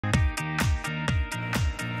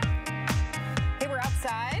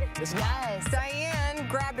Yes. Diane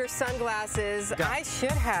grabbed her sunglasses. I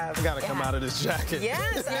should have. I gotta come out of this jacket.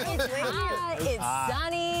 Yes, It's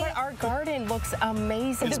sunny. But our garden looks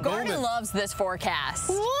amazing. The garden loves this forecast.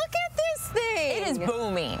 Look at this thing. It is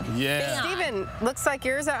booming. Yeah. Steven, looks like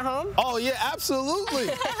yours at home. Oh, yeah, absolutely.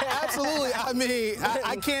 Absolutely. I mean,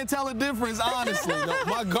 I can't tell a difference, honestly. No,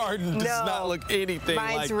 my garden does not look anything like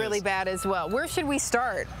this. Mine's really bad as well. Where should we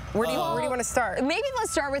start? Where do you want to start? Maybe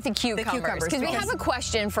let's start with the cucumbers, because we have a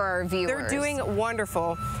question for our viewers. They're doing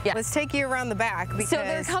wonderful. Yeah. Let's take you around the back. Because so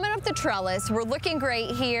they're coming up the trellis. We're looking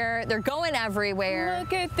great here. They're going everywhere.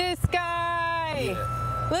 Look at this guy.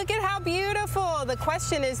 Yeah. Look at how beautiful. The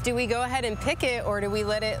question is, do we go ahead and pick it, or do we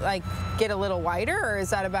let it like get a little wider, or is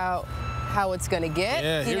that about how it's going to get?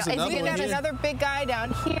 Yeah, here's another one. We got another big guy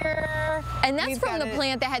down here. And that's from the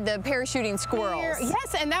plant that had the parachuting squirrels. Here.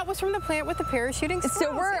 Yes, and that was from the plant with the parachuting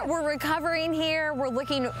squirrels. So we're recovering here. We're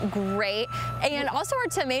looking great. And also our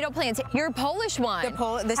tomato plants. Your Polish one.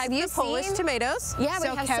 This is the Polish tomatoes. Yeah, we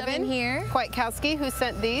have Kevin some here. Kwiatkowski, who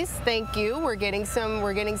sent these. Thank you. We're getting some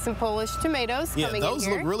Polish tomatoes coming in here. Yeah, those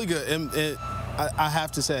look really good. And I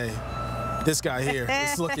have to say, this guy here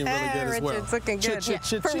is looking really good as well. Richard's looking good.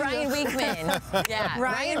 For Ryan Weekman. Yeah,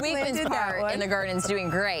 Ryan Weekman's part in the garden's doing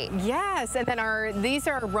great. Yes, and then these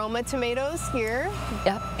are aroma tomatoes here.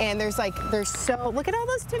 Yep. And look at all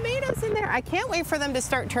those tomatoes in there. I can't wait for them to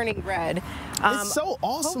start turning red. It's so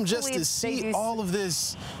awesome just to see all of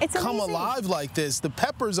this come alive like this. The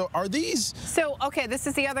peppers, are these? So, okay, this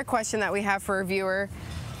is the other question that we have for a viewer.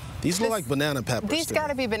 These look like banana peppers. These got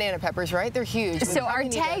to be banana peppers, right? They're huge. So our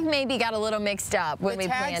tag maybe got a little mixed up when we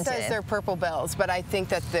planted. The tag says they're purple bells, but I think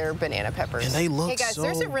that they're banana peppers. And they look Hey guys, so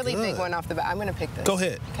there's a really good. big one off the bat. I'm going to pick this. Go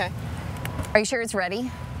ahead. Okay. Are you sure it's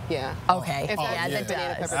ready? Yeah. Okay. If that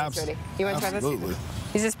banana pepper is ready. You want to try this? Absolutely.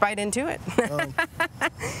 You just bite into it.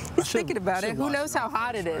 He's thinking about it. Who knows how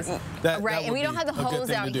hot it is? Right, and we don't have the hose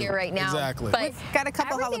out here right now. Exactly. But we've got a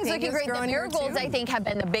couple everything's looking great. The marigolds, I think, have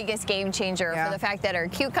been the biggest game changer for the fact that our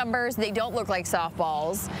cucumbers, they don't look like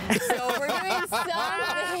softballs. So we're doing something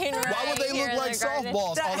right. Why would they look like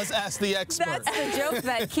softballs? Oh, let's ask the expert. That's the joke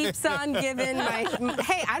that keeps on giving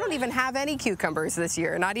hey, I don't even have any cucumbers this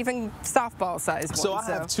year, not even softball sized ones. So I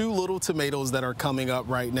have 2 little tomatoes that are coming up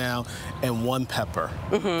right now and 1 pepper.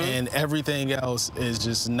 And everything else is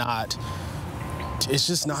just not, it's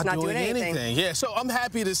just not doing anything. Yeah, so I'm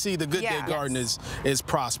happy to see the Good Day Garden is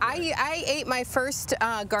prospering. I ate my first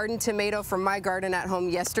garden tomato from my garden at home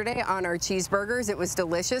yesterday on our cheeseburgers. It was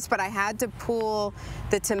delicious, but I had to pull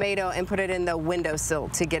the tomato and put it in the windowsill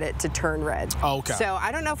to get it to turn red. Okay. So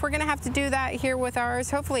I don't know if we're going to have to do that here with ours.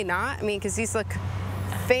 Hopefully not. I mean, because these look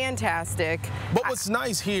fantastic. But what's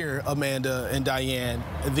nice here, Amanda and Diane,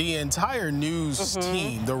 the entire news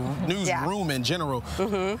team, the newsroom in general,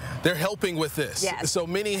 they're helping with this. Yes. So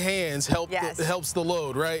many hands helps the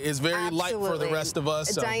load, right? It's very light for the rest of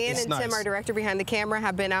us. So Diane and Tim, our director behind the camera,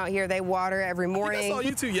 have been out here. They water every morning. I saw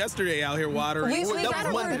you 2 yesterday out here watering. We got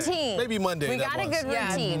a routine. Maybe Monday. We got a good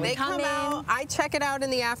routine. They come out. I check it out in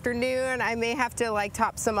the afternoon. I may have to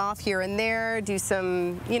top some off here and there, do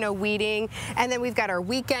some, weeding, and then we've got our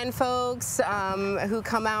weekend folks who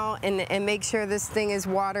come out and make sure this thing is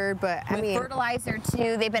watered. But I mean, fertilizer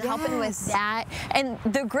too. They've been helping with that. And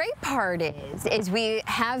the great part is we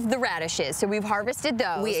have the radishes, so we've harvested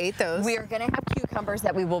those. We ate those. We are going to have cucumbers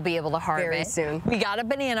that we will be able to harvest very soon. We got a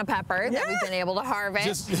banana pepper that we've been able to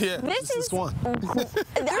harvest. This is one.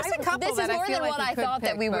 There's a couple this is more than what I thought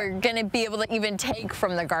that we were going to be able to even take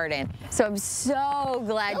from the garden. So I'm so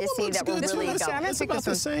glad to see that we're really going. It's about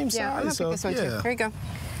the same size. Yeah, I'm going to pick this one too. Here you go.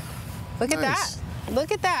 Look at that.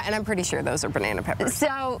 Look at that. And I'm pretty sure those are banana peppers.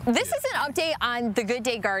 So this is an update on the Good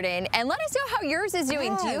Day Garden. And let us know how yours is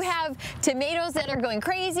doing. Do you have tomatoes that are going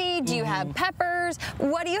crazy? Do you have peppers?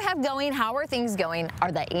 What do you have going? How are things going?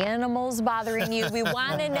 Are the animals bothering you? We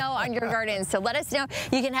want to know on your garden. So let us know.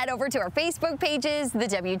 You can head over to our Facebook pages, the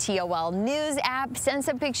WTOL News app, send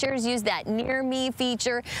some pictures, use that Near Me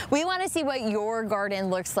feature. We want to see what your garden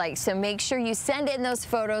looks like. So make sure you send in those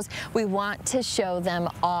photos. We want to show them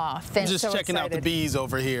off. And just checking out the bees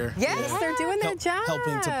over here. Yes, they're doing their job.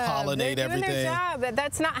 Helping to pollinate everything. Their job.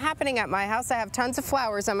 That's not happening at my house. I have tons of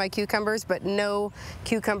flowers on my cucumbers, but no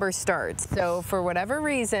cucumber starts. So for whatever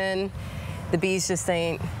reason, the bees just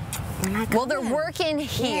ain't. Well, they're working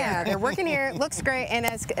here. Yeah, they're working here. It looks great. And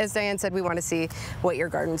as Diane said, we want to see what your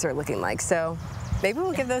gardens are looking like. So maybe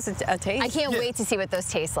we'll give those a taste. I can't wait to see what those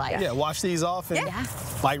taste like. Yeah, wash these off and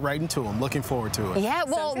bite right into them. Looking forward to it. Yeah,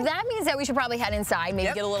 well, that means that we should probably head inside,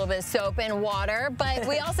 maybe get a little bit of soap and water. But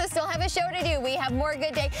we also still have a show to do. We have more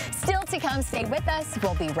Good Day still to come. Stay with us.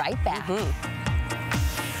 We'll be right back.